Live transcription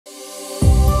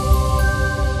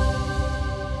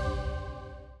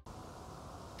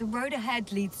The road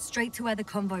ahead leads straight to where the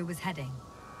convoy was heading.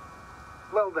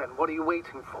 Well then, what are you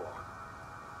waiting for?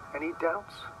 Any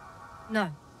doubts? No,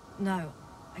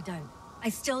 I don't. I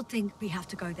still think we have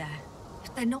to go there.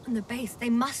 If they're not in the base,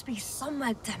 they must be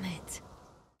somewhere, damn it.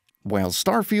 While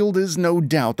Starfield is no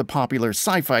doubt the popular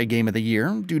sci-fi game of the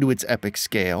year due to its epic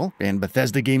scale and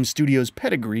Bethesda Game Studios'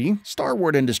 pedigree,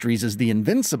 Starward Industries' The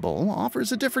Invincible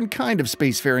offers a different kind of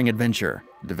spacefaring adventure.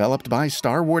 Developed by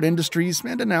Starward Industries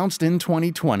and announced in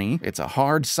 2020, it's a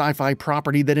hard sci-fi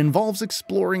property that involves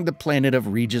exploring the planet of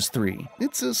Regis 3.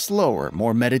 It's a slower,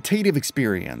 more meditative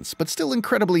experience, but still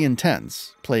incredibly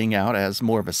intense, playing out as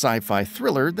more of a sci-fi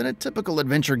thriller than a typical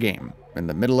adventure game. In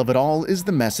the middle of it all is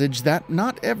the message that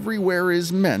not everywhere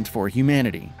is meant for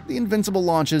humanity. The Invincible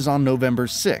launches on November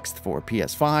 6th for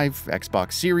PS5,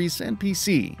 Xbox Series, and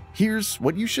PC. Here's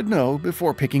what you should know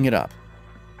before picking it up.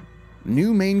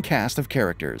 New main cast of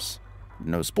characters.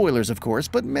 No spoilers, of course,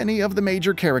 but many of the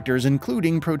major characters,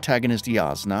 including protagonist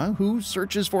Yasna, who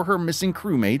searches for her missing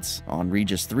crewmates on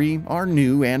Regis 3, are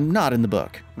new and not in the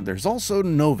book. There's also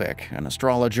Novik, an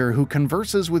astrologer who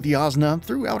converses with Yasna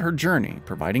throughout her journey,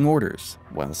 providing orders.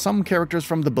 While some characters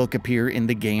from the book appear in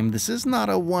the game, this is not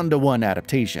a one-to-one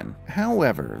adaptation.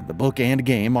 However, the book and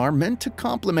game are meant to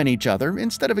complement each other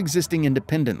instead of existing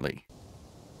independently.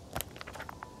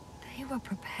 They were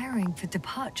preparing for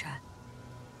departure.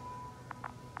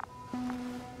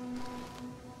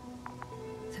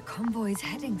 The convoy's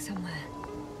heading somewhere.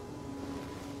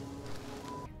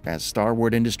 As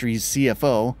Starward Industries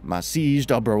CFO, Maciej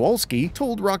Dobrowolski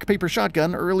told Rock Paper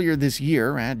Shotgun earlier this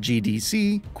year at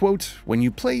GDC, quote, "When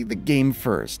you play the game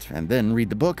first and then read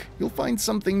the book, you'll find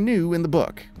something new in the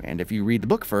book. And if you read the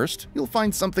book first, you'll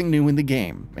find something new in the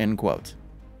game," end quote.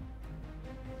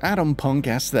 Atompunk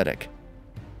aesthetic.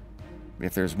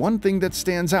 If there's one thing that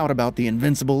stands out about The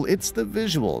Invincible, it's the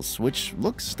visuals, which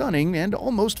look stunning and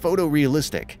almost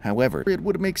photorealistic. However, it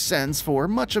would make sense for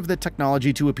much of the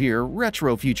technology to appear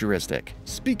retro-futuristic.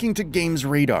 Speaking to Games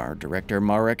Radar, director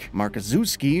Marek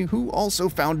Markaszewski, who also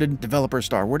founded developer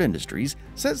Starward Industries,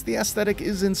 says the aesthetic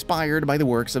is inspired by the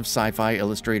works of sci-fi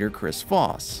illustrator Chris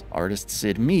Foss, artist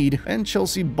Sid Mead, and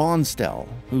Chelsea Bonstell,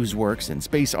 whose works in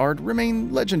space art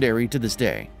remain legendary to this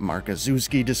day.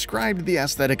 Markaszewski described the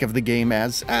aesthetic of the game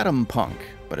as atompunk,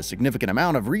 but a significant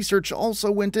amount of research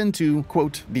also went into,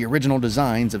 quote, "the original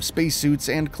designs of spacesuits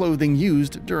and clothing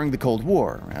used during the Cold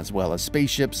War, as well as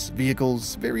spaceships,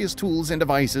 vehicles, various tools and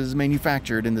devices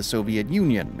manufactured in the Soviet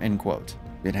Union," end quote.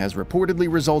 It has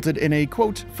reportedly resulted in a,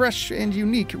 quote, "fresh and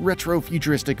unique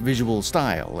retro-futuristic visual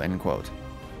style," end quote.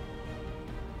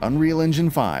 Unreal Engine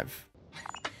 5.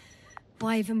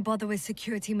 Why even bother with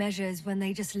security measures when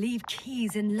they just leave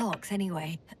keys in locks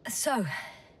anyway? So,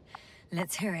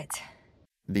 let's hear it.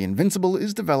 The Invincible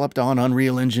is developed on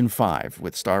Unreal Engine 5,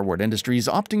 with Starward Industries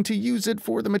opting to use it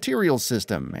for the materials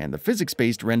system and the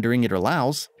physics-based rendering it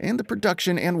allows, and the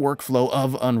production and workflow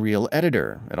of Unreal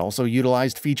Editor. It also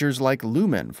utilized features like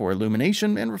Lumen for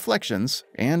illumination and reflections,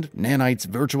 and Nanite's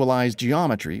virtualized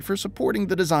geometry for supporting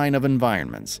the design of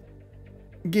environments.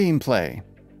 Gameplay.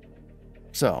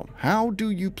 So, how do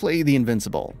you play The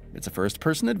Invincible? It's a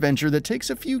first-person adventure that takes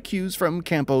a few cues from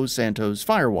Campo Santo's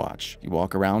Firewatch. You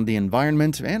walk around the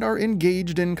environment and are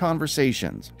engaged in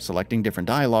conversations, selecting different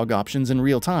dialogue options in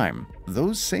real time.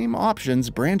 Those same options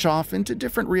branch off into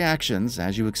different reactions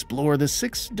as you explore the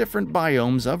 6 different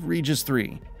biomes of Regis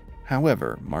 3.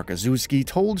 However, Markaszewski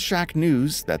told Shack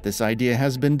News that this idea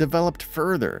has been developed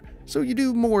further, so you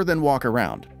do more than walk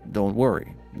around. Don't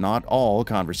worry. Not all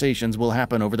conversations will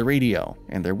happen over the radio,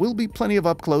 and there will be plenty of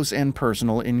up-close and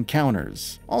personal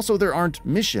encounters. Also, there aren't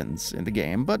missions in the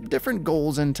game, but different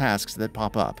goals and tasks that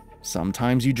pop up.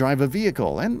 Sometimes you drive a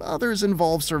vehicle, and others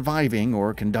involve surviving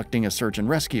or conducting a search and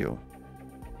rescue.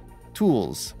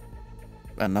 Tools.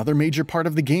 Another major part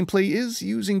of the gameplay is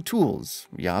using tools.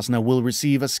 Yasna will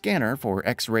receive a scanner for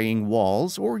X-raying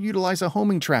walls or utilize a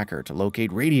homing tracker to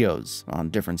locate radios on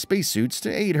different spacesuits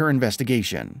to aid her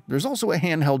investigation. There's also a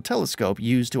handheld telescope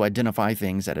used to identify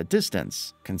things at a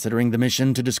distance. Considering the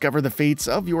mission to discover the fates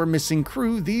of your missing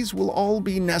crew, these will all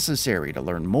be necessary to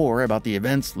learn more about the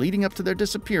events leading up to their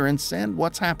disappearance and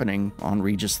what's happening on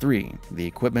Regis 3. The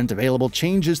equipment available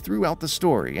changes throughout the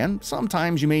story, and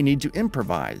sometimes you may need to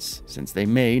improvise, since they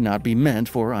may not be meant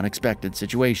for unexpected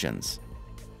situations.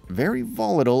 Very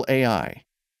volatile AI.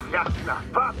 Yasna,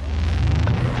 fuck!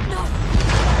 No!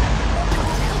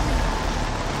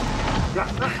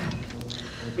 Yasna?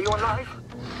 Are you alive?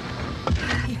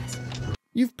 Yes.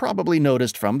 You've probably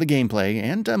noticed from the gameplay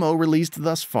and demo released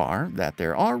thus far that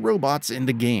there are robots in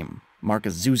the game.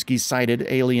 Markuszewski cited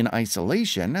Alien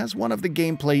Isolation as one of the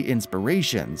gameplay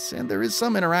inspirations, and there is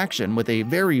some interaction with a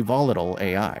very volatile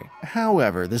AI.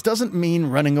 However, this doesn't mean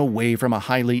running away from a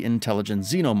highly intelligent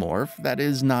xenomorph that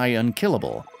is nigh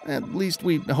unkillable. At least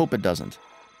we hope it doesn't.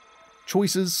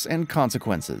 Choices and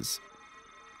consequences.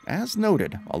 As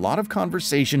noted, a lot of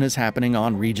conversation is happening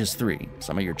on Regis 3.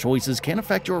 Some of your choices can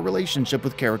affect your relationship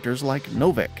with characters like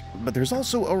Novik, but there's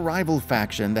also a rival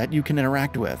faction that you can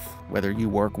interact with. Whether you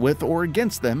work with or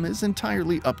against them is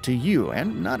entirely up to you,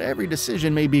 and not every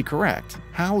decision may be correct.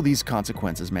 How these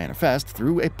consequences manifest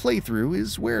through a playthrough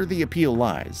is where the appeal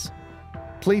lies.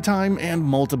 Playtime and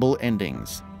multiple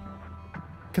endings.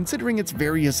 Considering its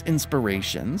various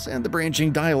inspirations and the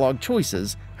branching dialogue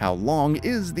choices, how long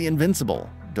is The Invincible?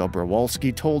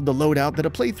 Dobrowolski told the Loadout that a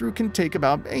playthrough can take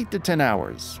about 8 to 10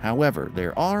 hours. However,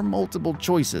 there are multiple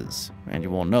choices, and you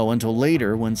won't know until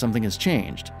later when something has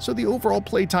changed, so the overall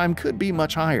playtime could be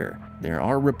much higher. There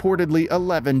are reportedly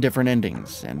 11 different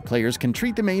endings, and players can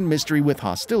treat the main mystery with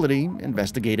hostility,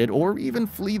 investigate it, or even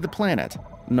flee the planet.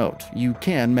 Note, you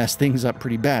can mess things up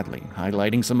pretty badly,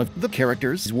 highlighting some of the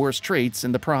characters' worst traits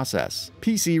in the process.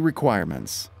 PC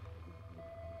requirements.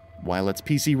 While its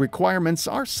PC requirements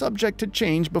are subject to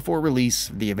change before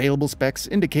release, the available specs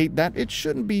indicate that it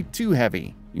shouldn't be too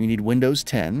heavy. You need Windows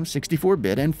 10,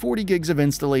 64-bit, and 40 gigs of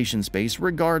installation space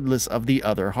regardless of the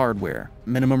other hardware.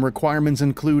 Minimum requirements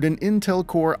include an Intel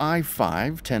Core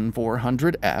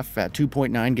i5-10400F at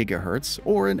 2.9 GHz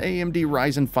or an AMD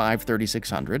Ryzen 5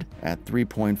 3600 at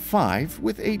 3.5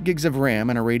 with 8 gigs of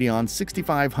RAM and a Radeon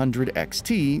 6500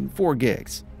 XT 4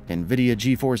 gigs. NVIDIA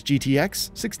GeForce GTX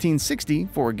 1660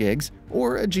 4 gigs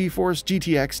or a GeForce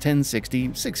GTX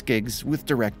 1060 6 gigs with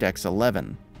DirectX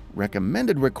 11.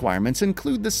 Recommended requirements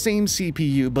include the same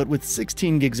CPU but with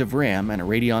 16 gigs of RAM and a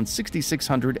Radeon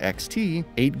 6600 XT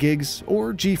 8 gigs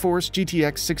or GeForce GTX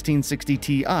 1660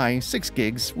 Ti 6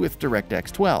 gigs with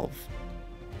DirectX 12.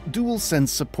 DualSense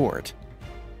support.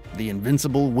 The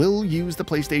Invincible will use the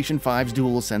PlayStation 5's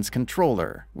DualSense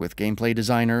controller, with gameplay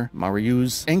designer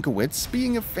Mariusz Enkiewicz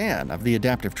being a fan of the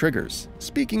adaptive triggers.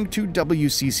 Speaking to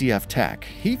WCCF Tech,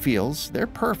 he feels they're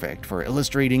perfect for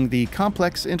illustrating the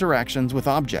complex interactions with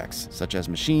objects, such as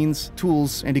machines,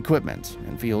 tools, and equipment,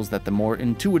 and feels that the more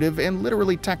intuitive and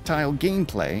literally tactile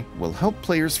gameplay will help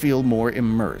players feel more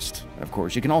immersed. Of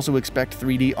course, you can also expect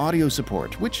 3D audio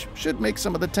support, which should make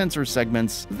some of the tenser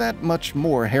segments that much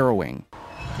more harrowing.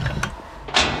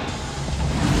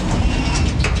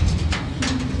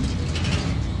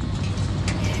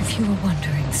 If you were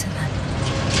wondering, sir,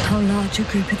 how large a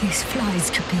group of these flies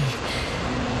could be,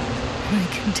 I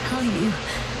can tell you.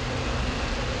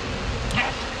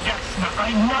 Yes,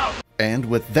 I know! And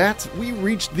with that, we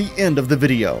reached the end of the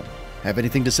video. Have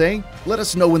anything to say? Let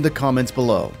us know in the comments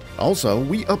below. Also,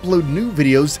 we upload new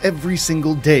videos every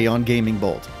single day on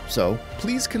GamingBolt, so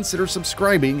please consider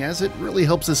subscribing as it really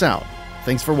helps us out.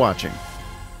 Thanks for watching.